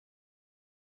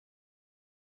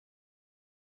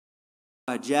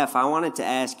Geoff, I wanted to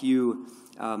ask you,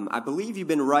 I believe you've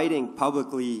been writing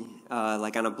publicly,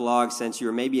 like on a blog since you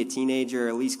were maybe a teenager, or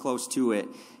at least close to it.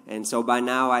 And so by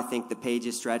now, I think the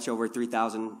pages stretch over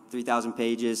 3,000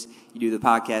 pages. You do the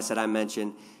podcast that I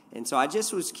mentioned. And so I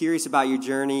just was curious about your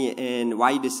journey and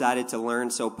why you decided to learn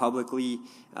so publicly,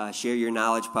 share your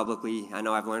knowledge publicly. I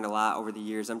know I've learned a lot over the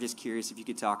years. I'm just curious if you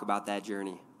could talk about that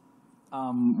journey.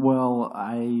 Well,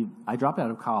 I dropped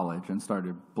out of college and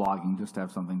started blogging just to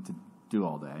have something to do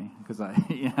all day because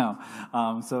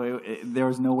so there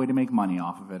was no way to make money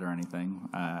off of it or anything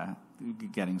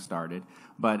getting started.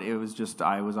 But it was just,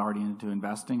 I was already into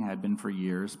investing, had been for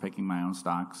years, picking my own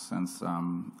stocks since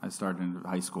I started in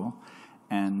high school.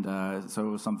 And so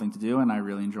it was something to do, and I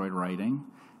really enjoyed writing.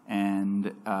 And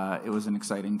it was an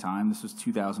exciting time. This was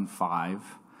 2005.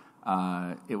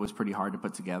 It was pretty hard to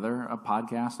put together a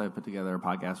podcast. I put together a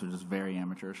podcast which is very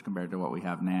amateurish compared to what we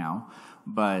have now.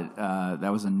 But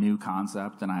that was a new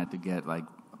concept, and I had to get like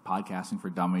podcasting for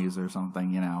dummies or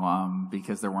something,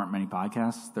 because there weren't many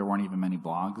podcasts. There weren't even many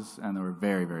blogs, and there were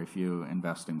very, very few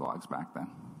investing blogs back then.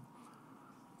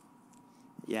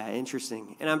 Yeah,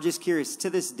 interesting. And I'm just curious, to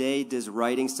this day, does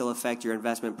writing still affect your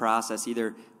investment process,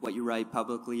 either what you write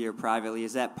publicly or privately?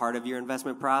 Is that part of your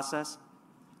investment process?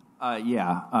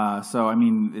 Yeah. So, I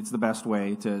mean, it's the best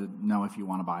way to know if you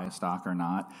want to buy a stock or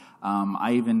not.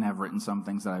 I even have written some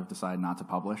things that I've decided not to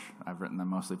publish. I've written them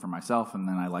mostly for myself, and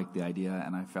then I liked the idea,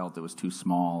 and I felt it was too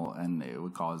small, and it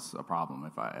would cause a problem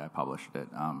if I published it,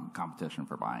 competition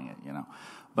for buying it,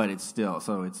 But it's still,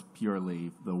 so it's purely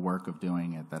the work of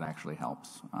doing it that actually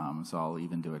helps. So I'll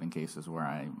even do it in cases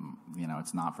where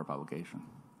it's not for publication.